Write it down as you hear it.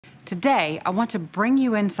Today, I want to bring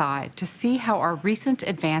you inside to see how our recent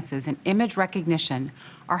advances in image recognition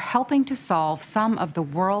are helping to solve some of the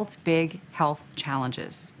world's big health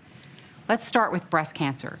challenges. Let's start with breast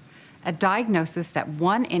cancer, a diagnosis that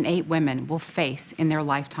 1 in 8 women will face in their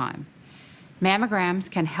lifetime. Mammograms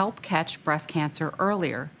can help catch breast cancer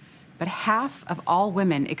earlier, but half of all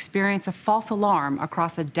women experience a false alarm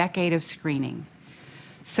across a decade of screening.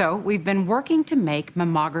 So we've been working to make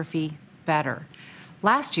mammography better.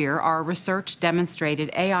 Last year, our research demonstrated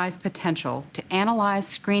AI's potential to analyze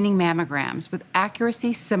screening mammograms with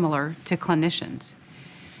accuracy similar to clinicians.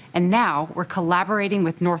 And now we're collaborating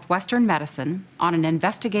with Northwestern Medicine on an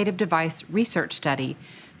investigative device research study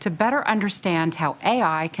to better understand how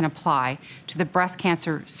AI can apply to the breast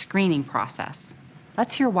cancer screening process.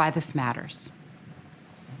 Let's hear why this matters.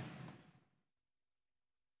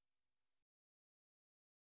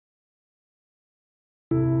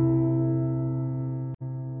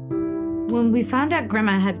 When we found out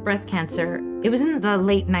Grandma had breast cancer, it was in the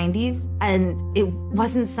late 90s, and it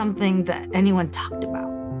wasn't something that anyone talked about.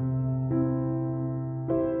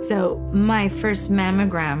 So my first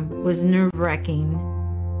mammogram was nerve-wracking.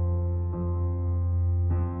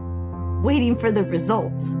 Waiting for the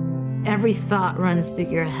results. Every thought runs through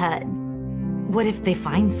your head. What if they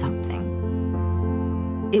find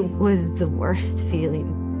something? It was the worst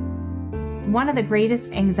feeling. One of the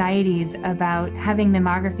greatest anxieties about having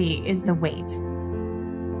mammography is the wait.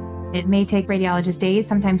 It may take radiologists days,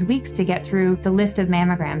 sometimes weeks, to get through the list of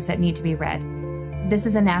mammograms that need to be read. This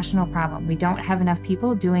is a national problem. We don't have enough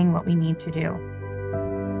people doing what we need to do.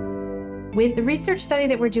 With the research study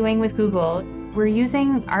that we're doing with Google, we're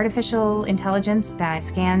using artificial intelligence that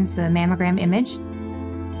scans the mammogram image.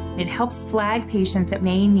 It helps flag patients that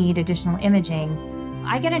may need additional imaging.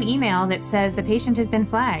 I get an email that says the patient has been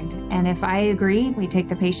flagged, and if I agree, we take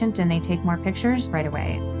the patient and they take more pictures right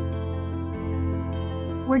away.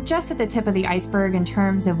 We're just at the tip of the iceberg in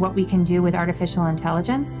terms of what we can do with artificial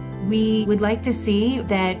intelligence. We would like to see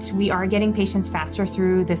that we are getting patients faster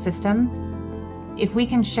through the system. If we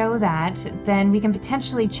can show that, then we can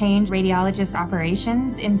potentially change radiologists'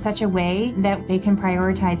 operations in such a way that they can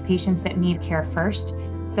prioritize patients that need care first.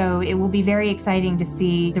 So it will be very exciting to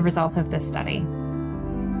see the results of this study.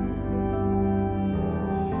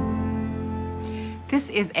 This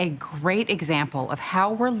is a great example of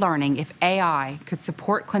how we're learning if AI could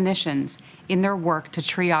support clinicians in their work to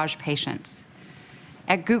triage patients.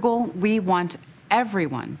 At Google, we want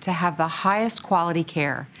everyone to have the highest quality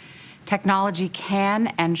care. Technology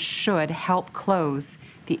can and should help close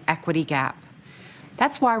the equity gap.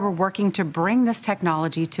 That's why we're working to bring this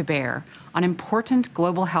technology to bear on important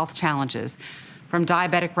global health challenges, from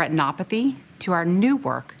diabetic retinopathy to our new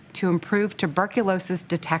work to improve tuberculosis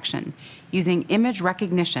detection using image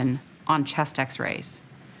recognition on chest X-rays.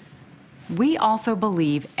 We also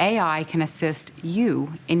believe AI can assist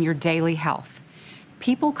you in your daily health.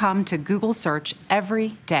 People come to Google Search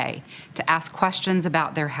every day to ask questions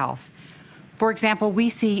about their health. For example, we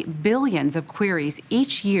see billions of queries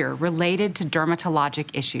each year related to dermatologic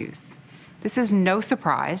issues. This is no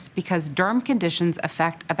surprise because derm conditions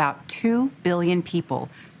affect about 2 billion people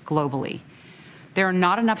globally. There are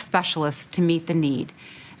not enough specialists to meet the need.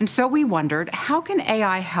 And so we wondered, how can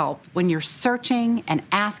AI help when you're searching and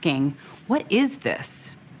asking, what is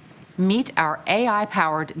this? Meet our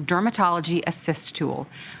AI-powered Dermatology Assist tool,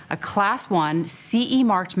 a Class 1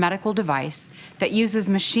 CE-marked medical device that uses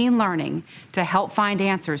machine learning to help find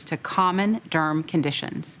answers to common derm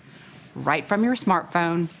conditions, right from your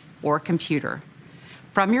smartphone or computer.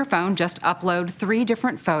 From your phone, just upload 3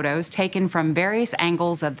 different photos taken from various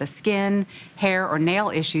angles of the skin, hair, or nail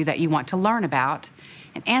issue that you want to learn about,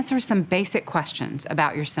 and answer some basic questions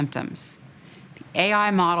about your symptoms. The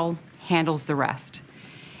AI model handles the rest.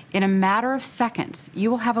 In a matter of seconds,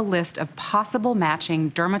 you will have a list of possible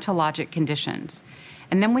matching dermatologic conditions,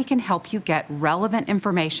 and then we can help you get relevant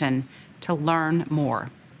information to learn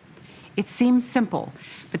more. It seems simple,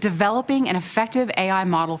 but developing an effective AI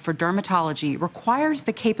model for dermatology requires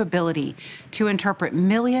the capability to interpret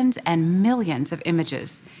millions and millions of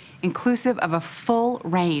images, inclusive of a full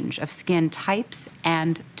range of skin types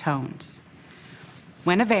and tones.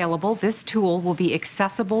 When available, this tool will be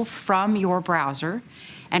accessible from your browser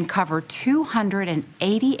and cover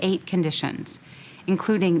 288 conditions,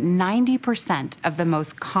 including 90% of the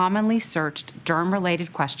most commonly searched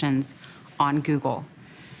derm-related questions on Google.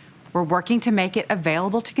 We're working to make it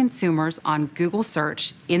available to consumers on Google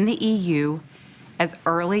Search in the EU as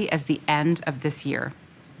early as the end of this year.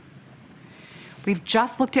 We've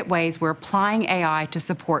just looked at ways we're applying AI to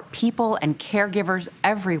support people and caregivers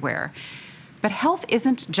everywhere. But health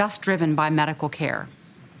isn't just driven by medical care.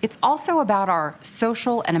 It's also about our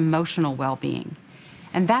social and emotional well-being.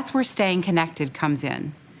 And that's where staying connected comes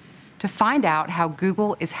in. To find out how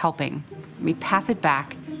Google is helping, let me pass it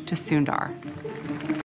back to Sundar.